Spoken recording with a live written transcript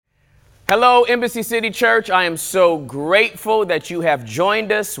Hello, Embassy City Church. I am so grateful that you have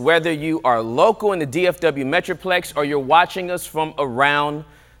joined us, whether you are local in the DFW Metroplex or you're watching us from around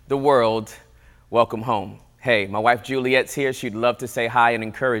the world. Welcome home. Hey, my wife Juliet's here. She'd love to say hi and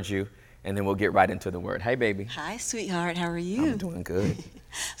encourage you, and then we'll get right into the word. Hey, baby. Hi, sweetheart. How are you? I'm doing good.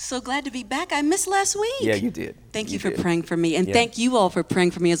 So glad to be back. I missed last week. Yeah, you did. Thank you for praying for me, and thank you all for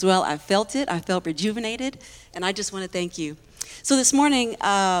praying for me as well. I felt it. I felt rejuvenated, and I just want to thank you. So this morning,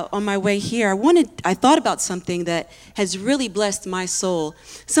 on my way here, I thought about something that has really blessed my soul.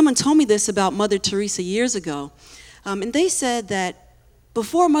 Someone told me this about Mother Teresa years ago, and they said that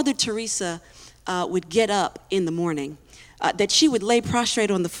before Mother Teresa would get up in the morning, that she would lay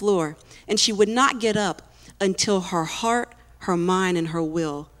prostrate on the floor, and she would not get up until her heart, her mind, and her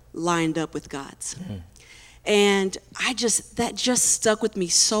will lined up with God's. And that just stuck with me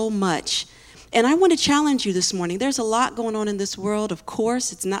so much. And I want to challenge you this morning. There's a lot going on in this world, of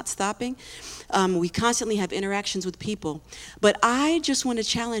course. It's not stopping. We constantly have interactions with people. But I just want to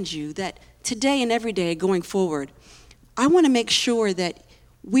challenge you that today and every day going forward, I want to make sure that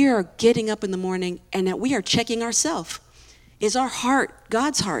we are getting up in the morning and that we are checking ourselves. Is our heart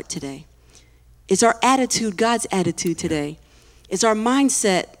God's heart today? Is our attitude God's attitude today? Is our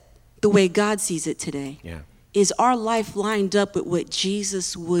mindset the way God sees it today? Yeah. Is our life lined up with what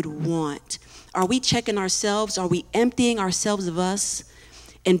Jesus would want? Are we checking ourselves? Are we emptying ourselves of us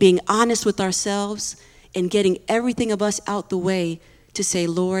and being honest with ourselves and getting everything of us out the way to say,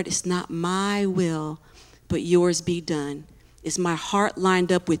 Lord, it's not my will, but yours be done? Is my heart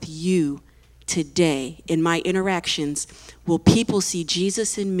lined up with you today in my interactions? Will people see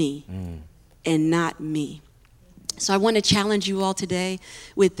Jesus in me and not me? So I want to challenge you all today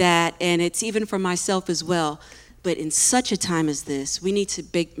with that, and it's even for myself as well. But in such a time as this, we need to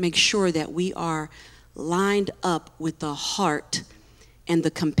make sure that we are lined up with the heart and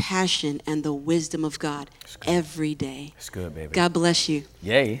the compassion and the wisdom of God every day. It's good, baby. God bless you.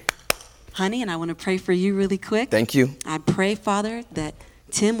 Yay. Honey, and I want to pray for you really quick. Thank you. I pray, Father, that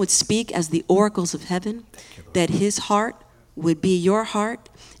Tim would speak as the oracles of heaven, that his heart would be your heart,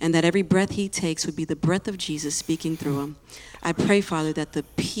 and that every breath he takes would be the breath of Jesus speaking through him. I pray, Father, that the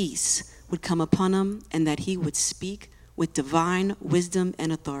peace would come upon him and that he would speak with divine wisdom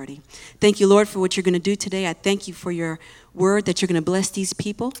and authority. Thank you, Lord, for what you're going to do today. I thank you for your word that you're going to bless these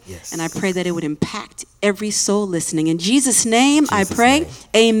people. Yes. And I pray that it would impact every soul listening. In Jesus' name, I pray.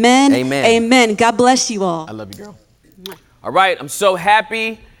 Amen. Amen. Amen. God bless you all. I love you, girl. All right. I'm so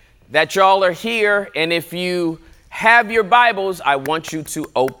happy that y'all are here. And if you have your Bibles, I want you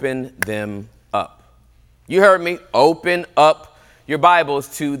to open them up. You heard me. Open up your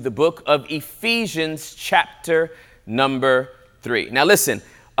Bibles to the book of Ephesians, chapter number 3. Now listen,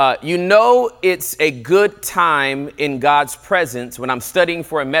 you know it's a good time in God's presence when I'm studying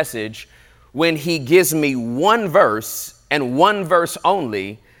for a message when he gives me one verse and one verse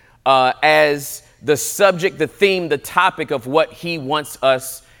only as the subject, the theme, the topic of what he wants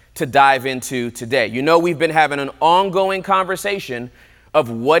us to dive into today. You know, we've been having an ongoing conversation of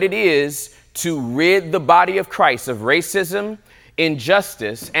what it is to rid the body of Christ of racism,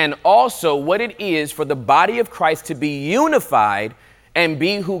 injustice, and also what it is for the body of Christ to be unified and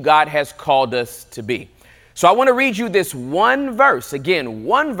be who God has called us to be. So I want to read you this one verse, again,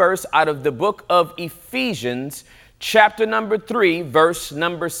 one verse out of the book of Ephesians, chapter number 3, verse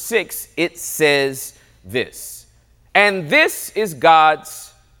number 6. It says this, and this is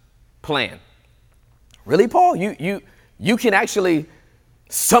God's plan. Really, Paul? You can actually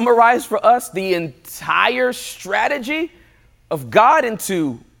summarize for us the entire strategy of God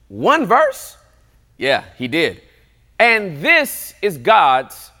into one verse? Yeah, he did. And this is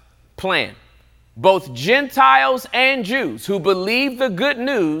God's plan. Both Gentiles and Jews who believe the good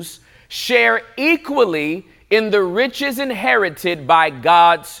news share equally in the riches inherited by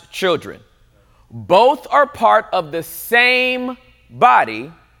God's children. Both are part of the same body,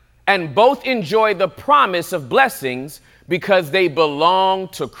 and both enjoy the promise of blessings because they belong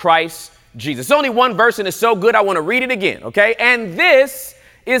to Christ Jesus. It's only one verse and it's so good I want to read it again, okay? And this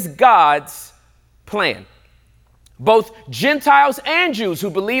is God's plan. Both Gentiles and Jews who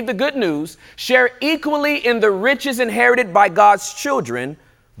believe the good news share equally in the riches inherited by God's children.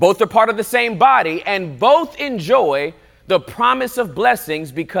 Both are part of the same body and both enjoy the promise of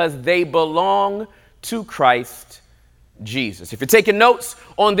blessings because they belong to Christ Jesus. If you're taking notes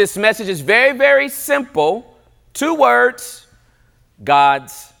on this message, it's very, very simple. 2 words,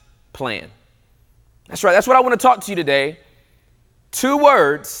 God's plan. That's right. That's what I want to talk to you today. 2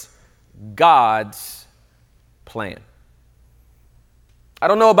 words, God's plan. I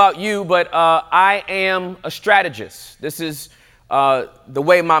don't know about you, but I am a strategist. This is the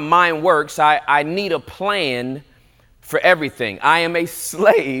way my mind works, I need a plan for everything. I am a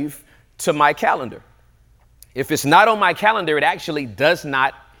slave to my calendar. If it's not on my calendar, it actually does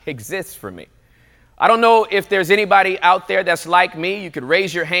not exist for me. I don't know if there's anybody out there that's like me. You could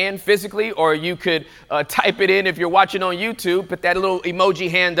raise your hand physically, or you could type it in if you're watching on YouTube, put that little emoji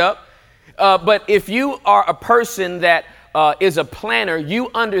hand up. But if you are a person that is a planner,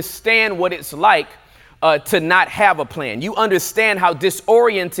 you understand what it's like to not have a plan. You understand how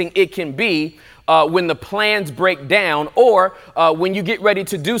disorienting it can be when the plans break down, or when you get ready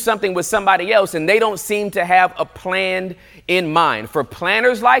to do something with somebody else and they don't seem to have a plan in mind. For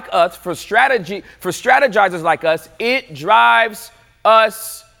planners like us, for strategizers like us, it drives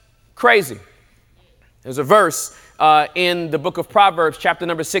us crazy. There's a verse in the book of Proverbs, chapter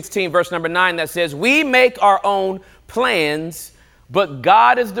number 16, verse number 9, that says, "We make our own plans, but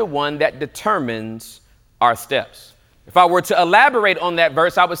God is the one that determines our steps." If I were to elaborate on that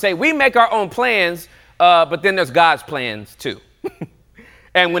verse, I would say we make our own plans, but then there's God's plans too.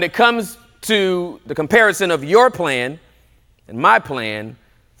 And when it comes to the comparison of your plan and my plan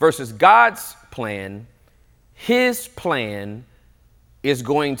versus God's plan, his plan is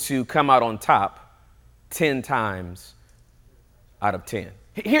going to come out on top 10 times out of 10.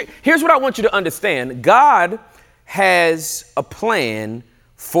 Here's what I want you to understand. God has a plan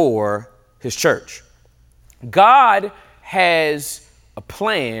for his church. God has a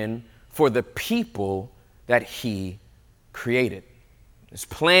plan for the people that he created. His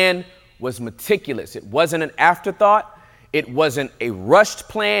plan was meticulous. It wasn't an afterthought. It wasn't a rushed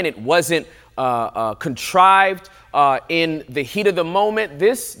plan. It wasn't contrived in the heat of the moment.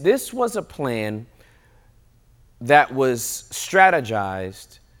 This was a plan that was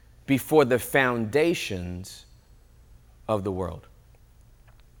strategized before the foundations of the world.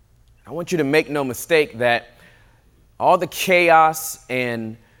 I want you to make no mistake that all the chaos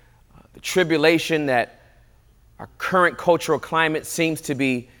and the tribulation that our current cultural climate seems to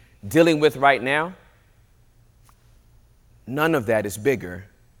be dealing with right now, none of that is bigger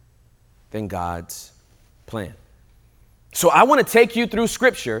than God's plan. So I want to take you through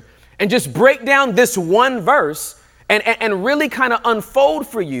scripture and just break down this one verse and really kind of unfold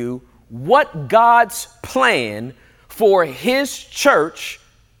for you what God's plan for his church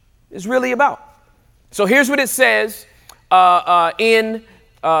is really about. So here's what it says in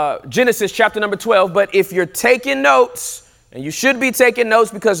Genesis chapter number 12. But if you're taking notes, and you should be taking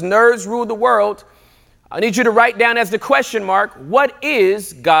notes because nerds rule the world, I need you to write down as the question mark, what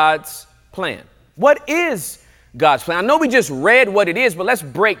is God's plan? What is God's plan? I know we just read what it is, but let's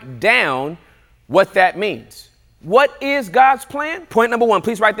break down what that means. What is God's plan? Point number one,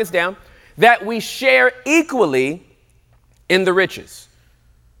 please write this down, that we share equally in the riches.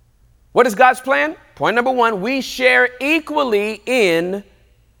 What is God's plan? Point number one, we share equally in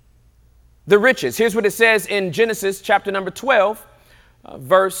the riches. Here's what it says in Genesis chapter number 12,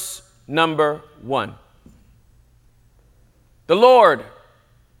 verse number 1. The Lord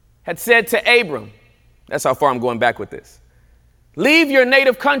had said to Abram, that's how far I'm going back with this, leave your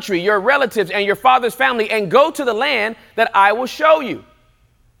native country, your relatives, and your father's family, and go to the land that I will show you.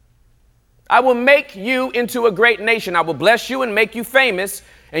 I will make you into a great nation. I will bless you and make you famous,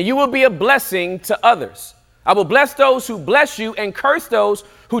 and you will be a blessing to others. I will bless those who bless you and curse those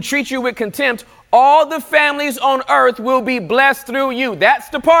who treat you with contempt. All the families on earth will be blessed through you. That's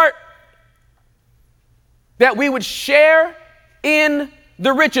the part that we would share in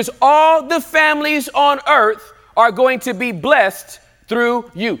the riches. All the families on earth are going to be blessed through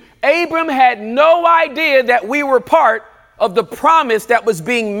you. Abram had no idea that we were part of the promise that was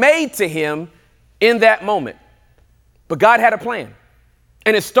being made to him in that moment. But God had a plan.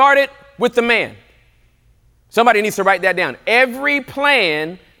 And it started with the man. Somebody needs to write that down. Every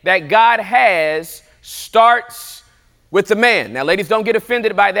plan that God has starts with the man. Now, ladies, don't get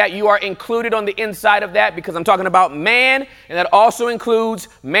offended by that. You are included on the inside of that because I'm talking about man, and that also includes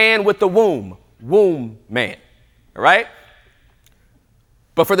man with the womb. Womb man. All right?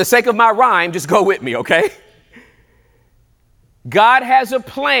 But for the sake of my rhyme, just go with me, okay? God has a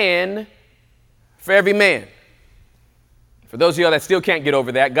plan for every man. For those of y'all that still can't get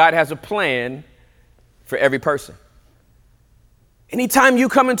over that, God has a plan for every person. Anytime you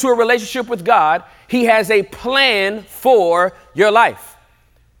come into a relationship with God, he has a plan for your life.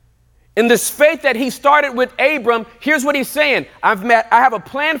 In this faith that he started with Abram, here's what he's saying. I have a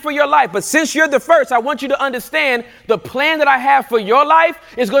plan for your life, but since you're the first, I want you to understand the plan that I have for your life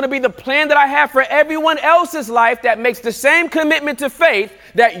is going to be the plan that I have for everyone else's life that makes the same commitment to faith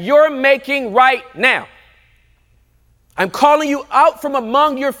that you're making right now. I'm calling you out from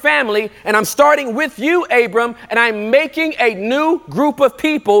among your family, and I'm starting with you, Abram, and I'm making a new group of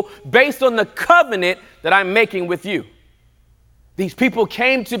people based on the covenant that I'm making with you. These people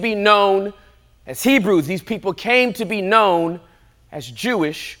came to be known as Hebrews. These people came to be known as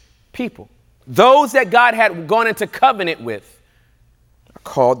Jewish people. Those that God had gone into covenant with are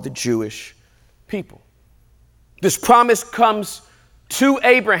called the Jewish people. This promise comes to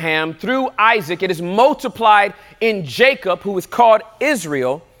Abraham through Isaac. It is multiplied in Jacob, who is called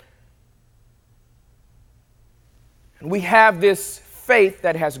Israel. And we have this faith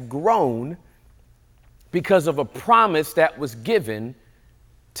that has grown because of a promise that was given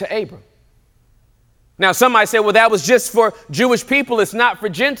to Abram. Now, some might say, well, that was just for Jewish people. It's not for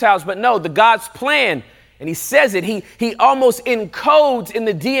Gentiles. But no, the God's plan, and he says it, he almost encodes in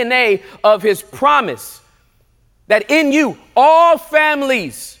the DNA of his promise that in you, all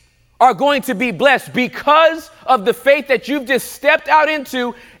families are going to be blessed because of the faith that you've just stepped out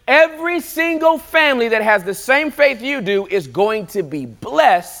into. Every single family that has the same faith you do is going to be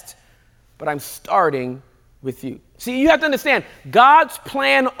blessed, but I'm starting with you. See, you have to understand, God's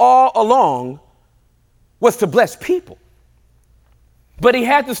plan all along was to bless people, but he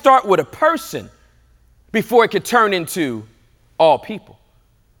had to start with a person before it could turn into all people.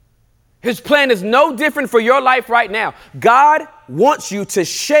 His plan is no different for your life right now. God wants you to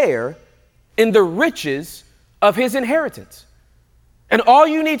share in the riches of his inheritance. And all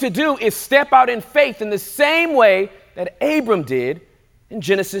you need to do is step out in faith in the same way that Abram did in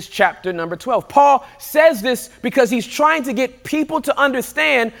Genesis chapter number 12. Paul says this because he's trying to get people to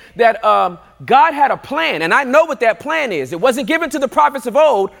understand that God had a plan. And I know what that plan is. It wasn't given to the prophets of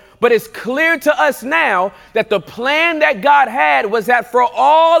old, but it's clear to us now that the plan that God had was that for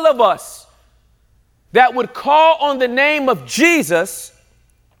all of us that would call on the name of Jesus,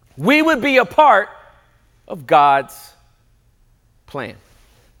 we would be a part of God's plan.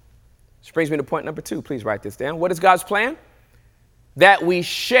 Which brings me to point number 2. Please write this down. What is God's plan? That we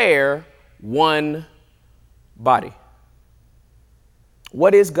share one body.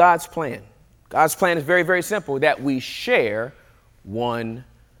 What is God's plan? God's plan is very, very simple, that we share one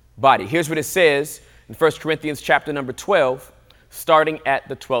body. Here's what it says in 1 Corinthians chapter number 12, starting at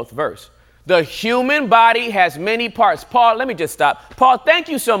the 12th verse. The human body has many parts. Paul, let me just stop. Paul, thank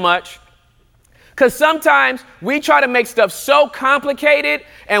you so much. Because sometimes we try to make stuff so complicated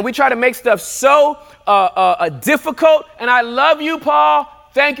and we try to make stuff so difficult. And I love you, Paul.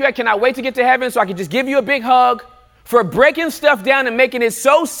 Thank you. I cannot wait to get to heaven so I can just give you a big hug for breaking stuff down and making it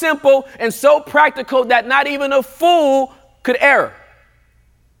so simple and so practical that not even a fool could err.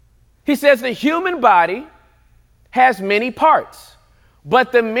 He says the human body has many parts,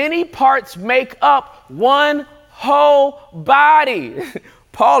 but the many parts make up one whole body.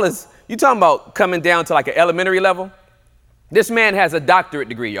 Paul is, you talking about coming down to like an elementary level? This man has a doctorate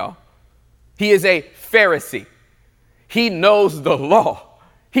degree, y'all. He is a Pharisee. He knows the law.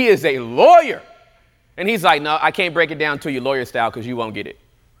 He is a lawyer. And he's like, no, I can't break it down to you lawyer style because you won't get it.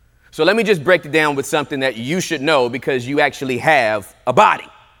 So let me just break it down with something that you should know because you actually have a body.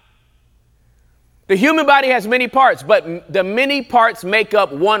 The human body has many parts, but the many parts make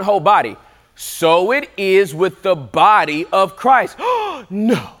up one whole body. So it is with the body of Christ.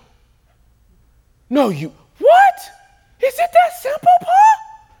 No, you, what? Is it that simple,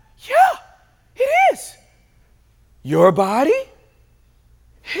 Paul? Yeah, it is. Your body,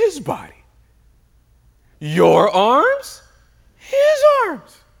 his body. Your arms, his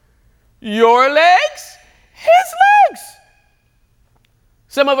arms. Your legs, his legs.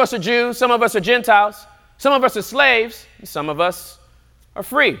 Some of us are Jews, some of us are Gentiles, some of us are slaves, and some of us are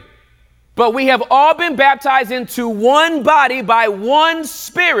free. But we have all been baptized into one body by one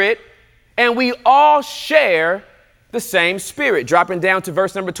Spirit, and we all share the same Spirit. Dropping down to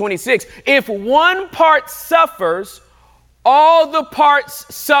verse number 26. If one part suffers, all the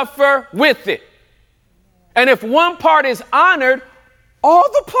parts suffer with it. And if one part is honored, all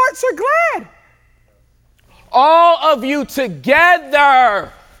the parts are glad. All of you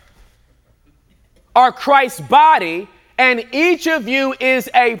together are Christ's body, and each of you is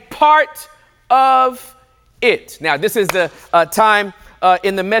a part of it. Now, this is the time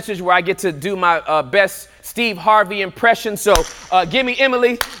in the message where I get to do my best Steve Harvey impression. So give me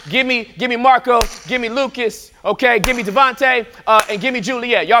Emily, give me Marco, give me Lucas, okay, give me Devontae, and give me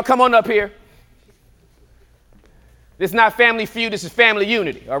Juliet. Y'all come on up here. This is not Family Feud, this is Family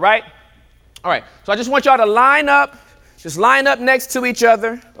Unity, all right? All right, so I just want y'all to line up next to each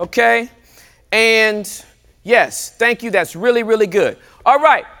other, okay? And yes, thank you, that's really, really good. All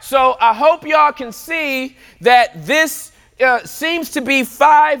right, so I hope y'all can see that this seems to be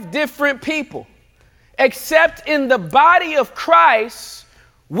 5 different people. except in the body of Christ,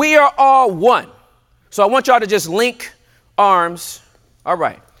 we are all one. So I want y'all to just link arms. All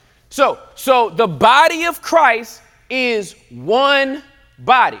right. So the body of Christ is one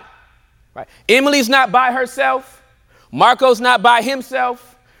body. Right? Emily's not by herself. Marco's not by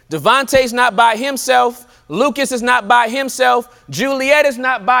himself. Devontae's not by himself. Lucas is not by himself. Juliet is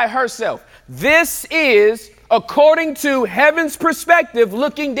not by herself. This is, according to heaven's perspective,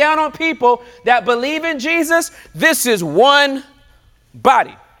 looking down on people that believe in Jesus, this is one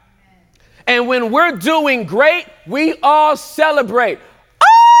body. And when we're doing great, we all celebrate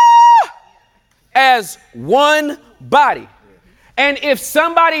as one body. And if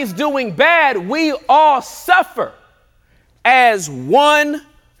somebody's doing bad, we all suffer as one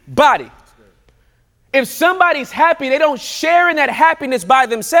body. If somebody's happy, they don't share in that happiness by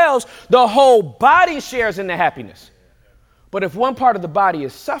themselves. The whole body shares in the happiness. But if one part of the body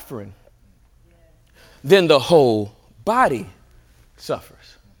is suffering, then the whole body suffers.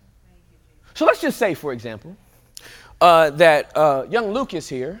 So let's just say, for example, that young Lucas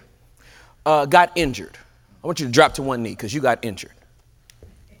here got injured. I want you to drop to one knee because you got injured.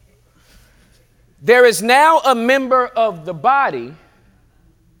 There is now a member of the body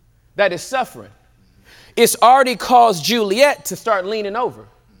that is suffering. It's already caused Juliet to start leaning over.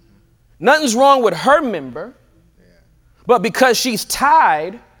 Nothing's wrong with her member, but because she's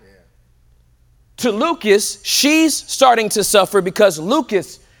tied to Lucas, she's starting to suffer because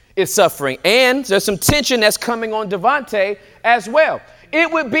Lucas is suffering. And there's some tension that's coming on Devontae as well. It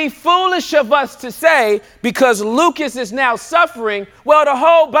would be foolish of us to say, because Lucas is now suffering, well, the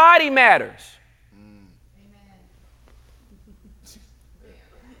whole body matters.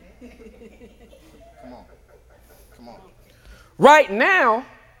 Come on. Right now,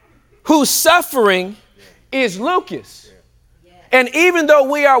 who's suffering is Lucas. And even though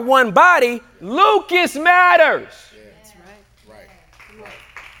we are one body, Lucas matters.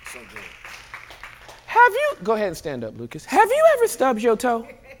 Have you, go ahead and stand up, Lucas. Have you ever stubbed your toe?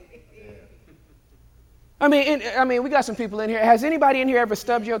 I mean, we got some people in here. Has anybody in here ever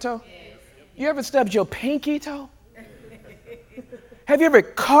stubbed your toe? You ever stubbed your pinky toe? Have you ever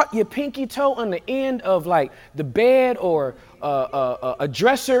caught your pinky toe on the end of like the bed or a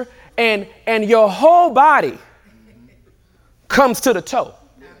dresser and your whole body comes to the toe?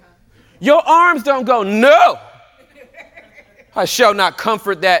 Your arms don't go, no, I shall not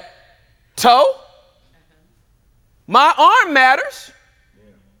comfort that toe. My arm matters,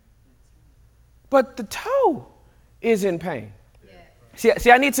 but the toe is in pain.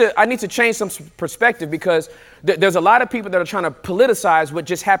 See, I need to change some perspective because there's a lot of people that are trying to politicize what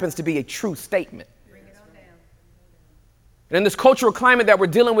just happens to be a true statement. And in this cultural climate that we're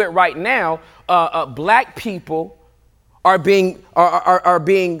dealing with right now, black people are being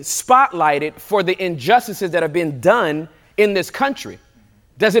spotlighted for the injustices that have been done in this country.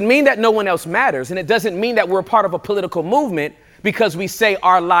 Doesn't mean that no one else matters, and it doesn't mean that we're a part of a political movement because we say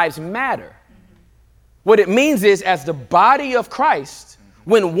our lives matter. What it means is, as the body of Christ,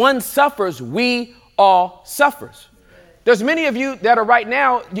 when one suffers, we all suffers. There's many of you that are right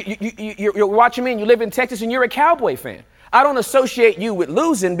now, you're watching me and you live in Texas and you're a Cowboy fan. I don't associate you with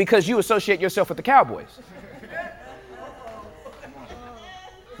losing because you associate yourself with the Cowboys.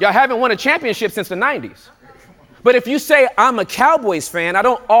 Y'all haven't won a championship since the 90s. But if you say I'm a Cowboys fan, I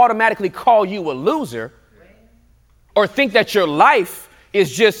don't automatically call you a loser or think that your life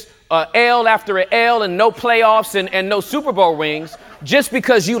is just L after an L and no playoffs and no Super Bowl rings just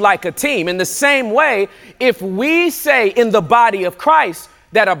because you like a team. In the same way, if we say in the body of Christ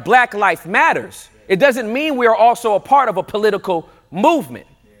that a black life matters, it doesn't mean we are also a part of a political movement.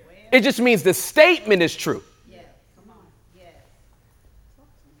 It just means the statement is true.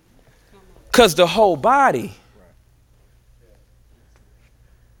 Because the whole body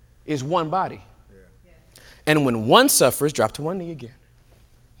is one body. And when one suffers, drop to one knee again.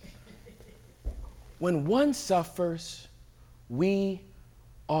 When one suffers, we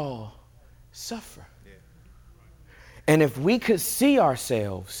all suffer. And if we could see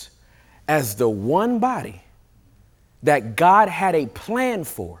ourselves as the one body that God had a plan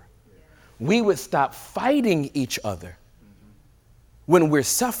for, we would stop fighting each other when we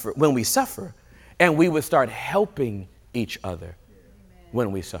suffer, and we would start helping each other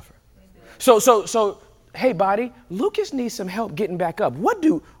when we suffer. So, hey, body, Lucas needs some help getting back up. What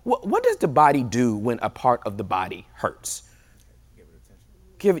does the body do when a part of the body hurts?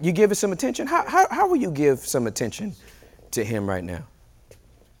 Give it some attention. How will you give some attention to him right now?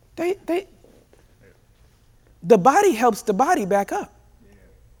 The body helps the body back up.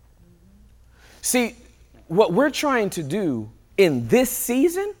 See, what we're trying to do in this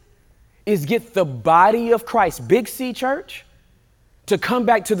season is get the body of Christ, Big C Church, to come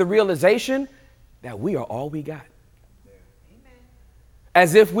back to the realization that we are all we got.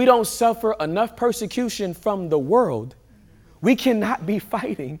 As if we don't suffer enough persecution from the world, we cannot be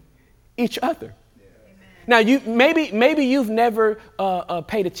fighting each other. Now, maybe you've never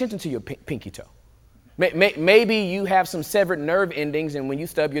paid attention to your pinky toe. Maybe you have some severed nerve endings, and when you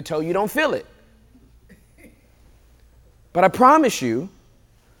stub your toe, you don't feel it. But I promise you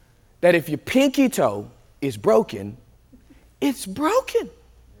that if your pinky toe is broken, it's broken.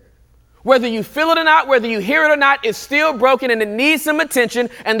 Whether you feel it or not, whether you hear it or not, it's still broken and it needs some attention.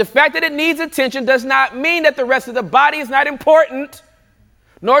 And the fact that it needs attention does not mean that the rest of the body is not important,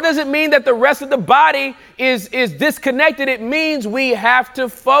 nor does it mean that the rest of the body is disconnected. It means we have to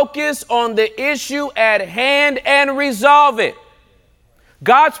focus on the issue at hand and resolve it.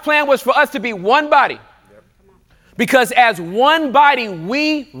 God's plan was for us to be one body. Because as one body,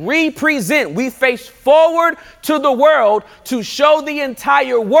 we represent, we face forward to the world to show the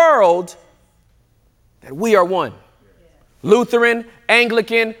entire world that we are one. Lutheran,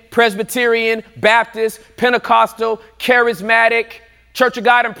 Anglican, Presbyterian, Baptist, Pentecostal, Charismatic, Church of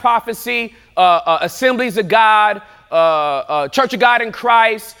God and Prophecy, Assemblies of God, Church of God in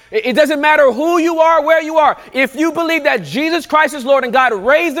Christ. It doesn't matter who you are, where you are. If you believe that Jesus Christ is Lord and God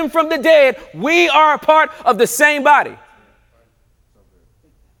raised him from the dead, we are a part of the same body.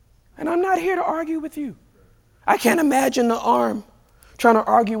 And I'm not here to argue with you. I can't imagine the arm trying to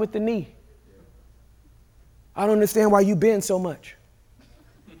argue with the knee. I don't understand why you bend so much.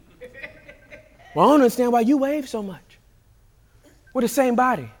 Well, I don't understand why you wave so much. We're the same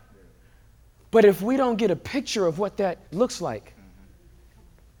body. But if we don't get a picture of what that looks like,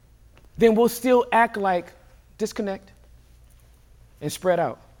 then we'll still act like disconnect and spread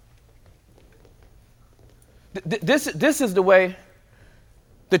out. This is the way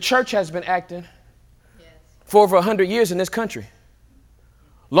the church has been acting for over 100 years in this country.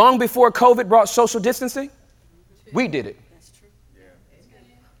 Long before COVID brought social distancing, we did it.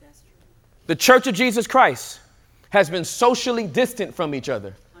 The Church of Jesus Christ has been socially distant from each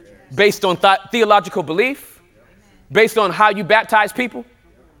other based on theological belief, based on how you baptize people,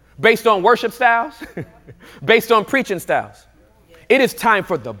 based on worship styles, based on preaching styles. It is time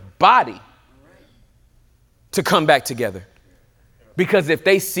for the body to come back together. Because if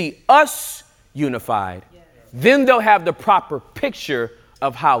they see us unified, then they'll have the proper picture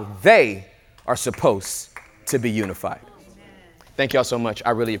of how they are supposed to be unified. Thank y'all so much. I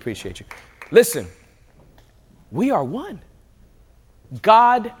really appreciate you. Listen, we are one.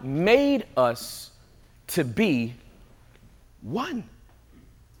 God made us to be one.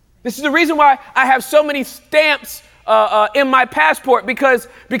 This is the reason why I have so many stamps in my passport, because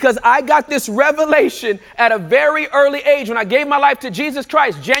I got this revelation at a very early age. When I gave my life to Jesus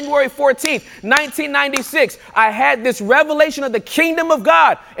Christ, January 14th, 1996, I had this revelation of the kingdom of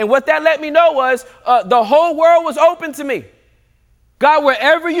God. And what that let me know was the whole world was open to me. God,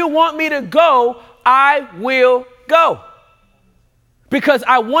 wherever you want me to go, I will go. Because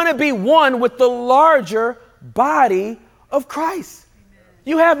I want to be one with the larger body of Christ.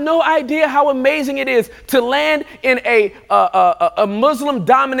 You have no idea how amazing it is to land in a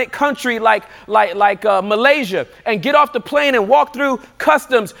Muslim-dominant country like Malaysia and get off the plane and walk through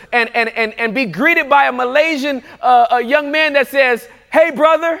customs and be greeted by a Malaysian a young man that says, "Hey,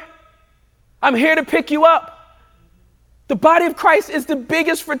 brother, I'm here to pick you up." The body of Christ is the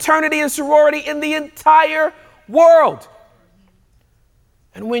biggest fraternity and sorority in the entire world.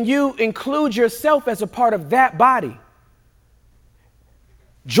 And when you include yourself as a part of that body,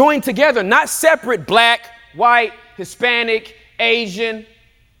 joined together, not separate, black, white, Hispanic, Asian,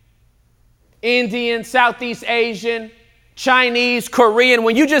 Indian, Southeast Asian, Chinese, Korean,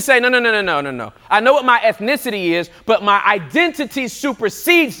 when you just say, no. I know what my ethnicity is, but my identity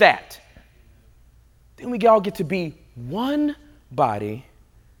supersedes that. Then we all get to be one body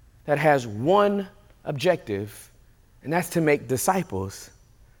that has one objective, and that's to make disciples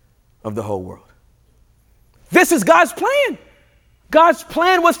of the whole world. This is God's plan. God's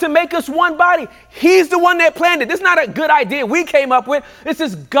plan was to make us one body. He's the one that planned it. This is not a good idea we came up with. This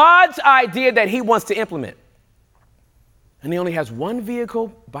is God's idea that he wants to implement. And he only has one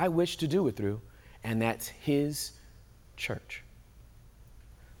vehicle by which to do it through, and that's his church.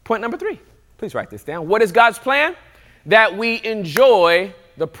 Point number 3. Please write this down. What is God's plan? That we enjoy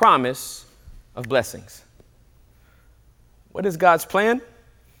the promise of blessings. What is God's plan?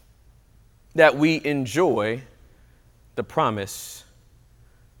 That we enjoy the promise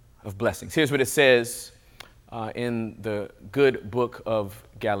of blessings. Here's what it says in the good book of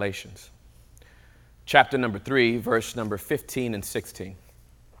Galatians. Chapter number 3, verse number 15 and 16.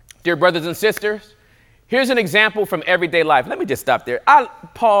 Dear brothers and sisters, here's an example from everyday life. Let me just stop there. I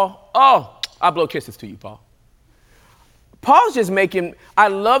blow kisses to you, Paul. Paul's just I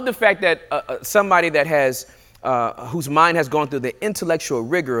love the fact that somebody that has, whose mind has gone through the intellectual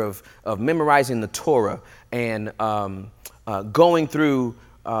rigor of memorizing the Torah and going through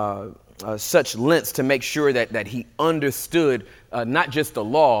such lengths to make sure that he understood not just the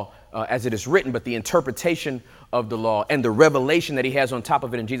law as it is written, but the interpretation of the law and the revelation that he has on top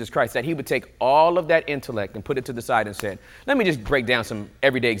of it in Jesus Christ, that he would take all of that intellect and put it to the side and said, let me just break down some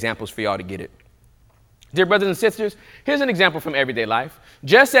everyday examples for y'all to get it. Dear brothers and sisters, here's an example from everyday life.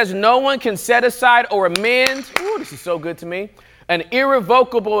 Just as no one can set aside or amend, this is so good to me, an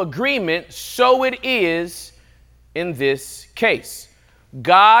irrevocable agreement, so it is in this case.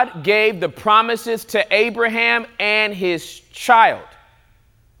 God gave the promises to Abraham and his child.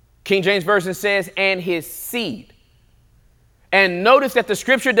 King James Version says, and his seed. And notice that the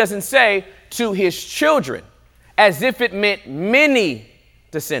scripture doesn't say to his children, as if it meant many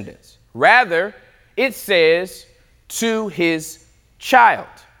descendants. Rather, it says to his child.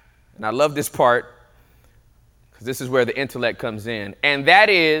 And I love this part because this is where the intellect comes in. And that,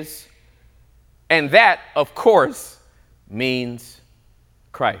 of course, means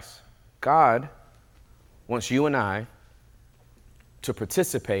Christ. God wants you and I to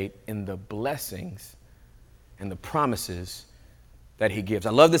participate in the blessings and the promises that he gives.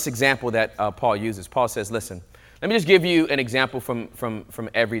 I love this example that Paul uses. Paul says, listen, let me just give you an example from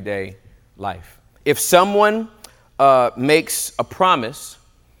everyday life. If someone makes a promise,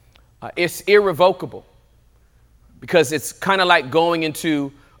 it's irrevocable because it's kind of like going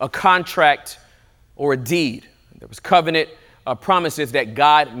into a contract or a deed. There was covenant promises that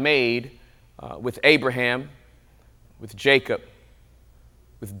God made with Abraham, with Jacob,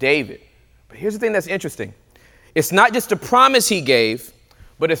 with David. But here's the thing that's interesting. It's not just a promise he gave,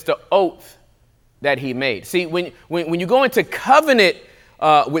 but it's the oath that he made. See, when you go into covenant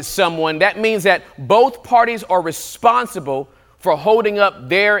with someone, that means that both parties are responsible for holding up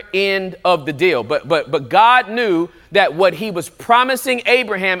their end of the deal. But God knew that what he was promising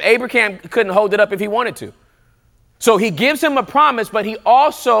Abraham couldn't hold it up if he wanted to. So he gives him a promise, but he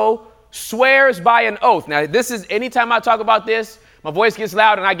also swears by an oath. Now, this is, anytime I talk about this, my voice gets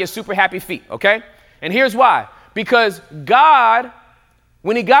loud and I get super happy feet, okay? And here's why. Because God,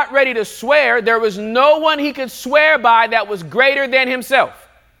 when he got ready to swear, there was no one he could swear by that was greater than himself.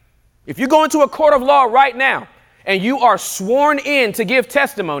 If you go into a court of law right now and you are sworn in to give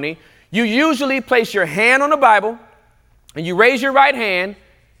testimony, you usually place your hand on the Bible and you raise your right hand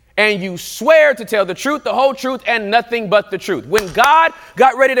and you swear to tell the truth, the whole truth, and nothing but the truth. When God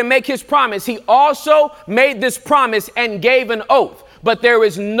got ready to make his promise, he also made this promise and gave an oath. But there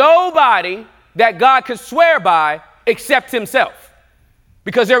is nobody that God could swear by except himself,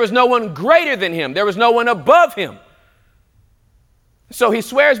 because there was no one greater than him. There was no one above him. So he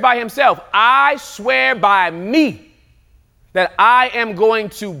swears by himself. I swear by me that I am going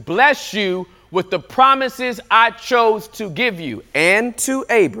to bless you with the promises I chose to give you. And to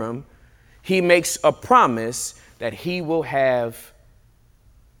Abram, he makes a promise that he will have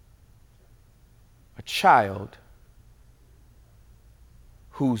a child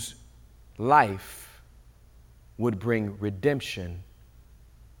whose life would bring redemption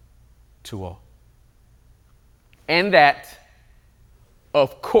to all. And that,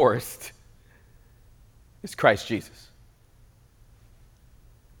 of course, is Christ Jesus.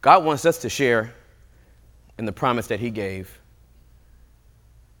 God wants us to share in the promise that he gave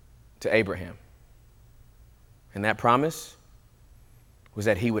to Abraham. And that promise was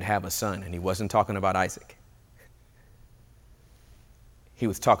that he would have a son, and he wasn't talking about Isaac. He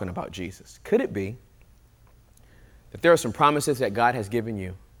was talking about Jesus. Could it be that there are some promises that God has given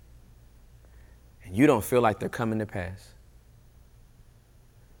you and you don't feel like they're coming to pass?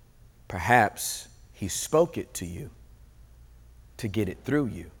 Perhaps he spoke it to you to get it through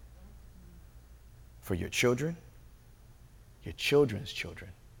you for your children, your children's children,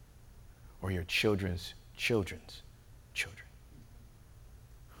 or your children's children's children.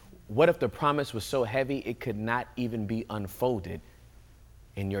 What if the promise was so heavy it could not even be unfolded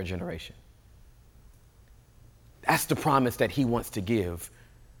in your generation? That's the promise that he wants to give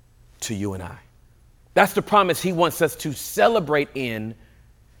to you and I. That's the promise he wants us to celebrate in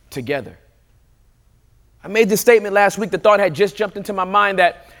together. I made this statement last week. The thought had just jumped into my mind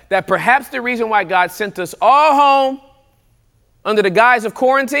that perhaps the reason why God sent us all home under the guise of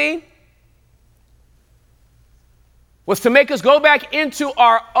quarantine was to make us go back into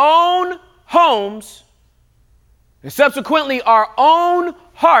our own homes and subsequently our own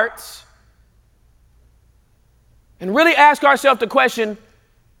hearts and really ask ourselves the question,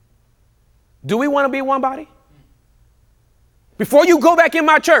 Do we want to be one body? Before you go back in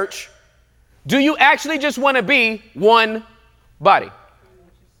my church, do you actually just want to be one body?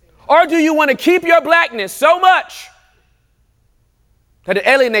 Or do you want to keep your blackness so much that it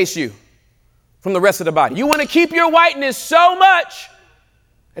alienates you from the rest of the body? You want to keep your whiteness so much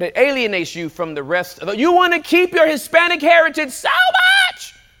that it alienates you from the rest of the... You want to keep your Hispanic heritage so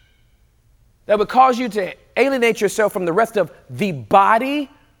much that would cause you to alienate yourself from the rest of the body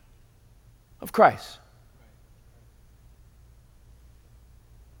of Christ.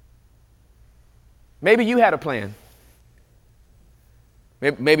 Maybe you had a plan.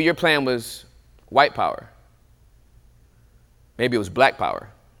 Maybe your plan was white power. Maybe it was black power.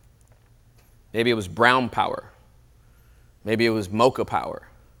 Maybe it was brown power. Maybe it was mocha power.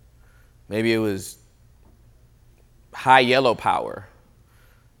 Maybe it was high yellow power,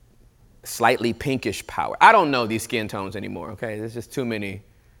 slightly pinkish power. I don't know these skin tones anymore, okay? There's just too many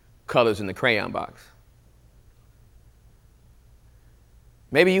colors in the crayon box.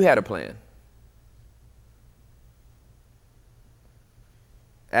 Maybe you had a plan.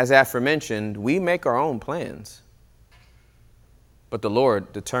 As aforementioned, we make our own plans, but the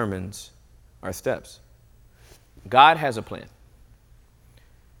Lord determines our steps. God has a plan,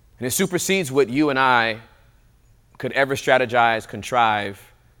 and it supersedes what you and I could ever strategize, contrive,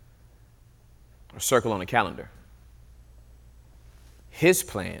 or circle on a calendar. His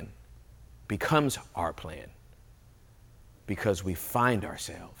plan becomes our plan because we find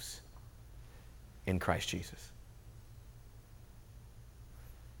ourselves in Christ Jesus.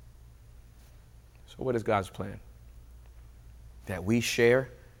 So what is God's plan? That we share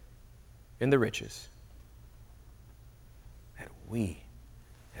in the riches. That we,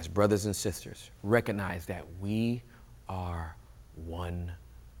 as brothers and sisters, recognize that we are one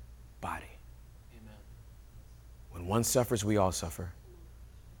body. Amen. When one suffers, we all suffer.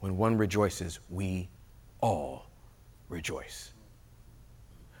 When one rejoices, we all rejoice.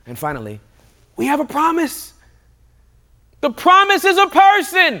 And finally, we have a promise. The promise is a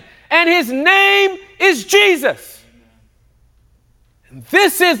person, and his name is Jesus. And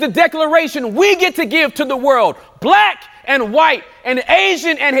this is the declaration we get to give to the world. Black and white and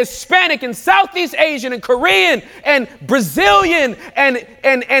Asian and Hispanic and Southeast Asian and Korean and Brazilian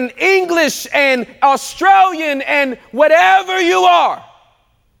and English and Australian and whatever you are.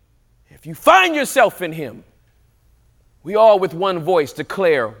 If you find yourself in him, we all with one voice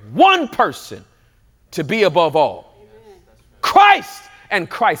declare one person to be above all. Christ and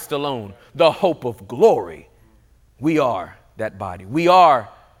Christ alone, the hope of glory. We are that body. We are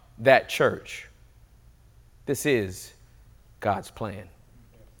that church. This is God's plan.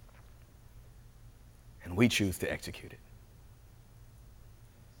 And we choose to execute it.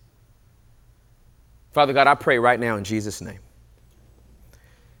 Father God, I pray right now in Jesus' name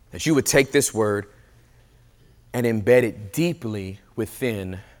that you would take this word and embed it deeply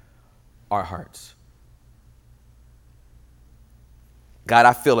within our hearts. God,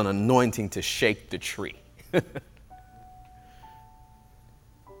 I feel an anointing to shake the tree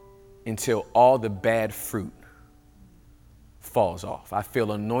until all the bad fruit falls off. I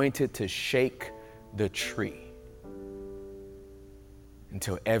feel anointed to shake the tree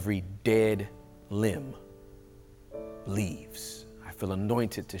until every dead limb leaves. I feel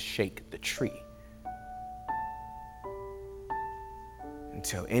anointed to shake the tree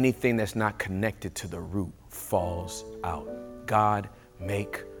until anything that's not connected to the root falls out. God,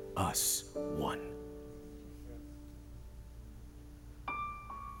 make us one.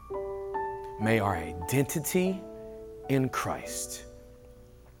 May our identity in Christ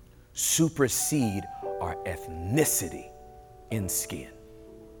supersede our ethnicity in skin.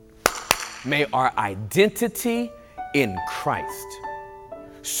 May our identity in Christ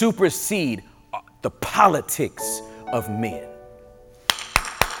supersede the politics of men.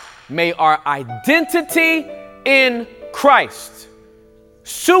 May our identity in Christ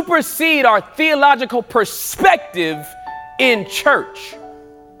supersede our theological perspective in church.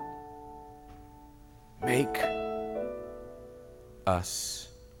 Make us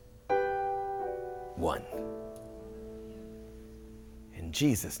one. In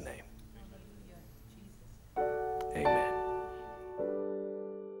Jesus' name.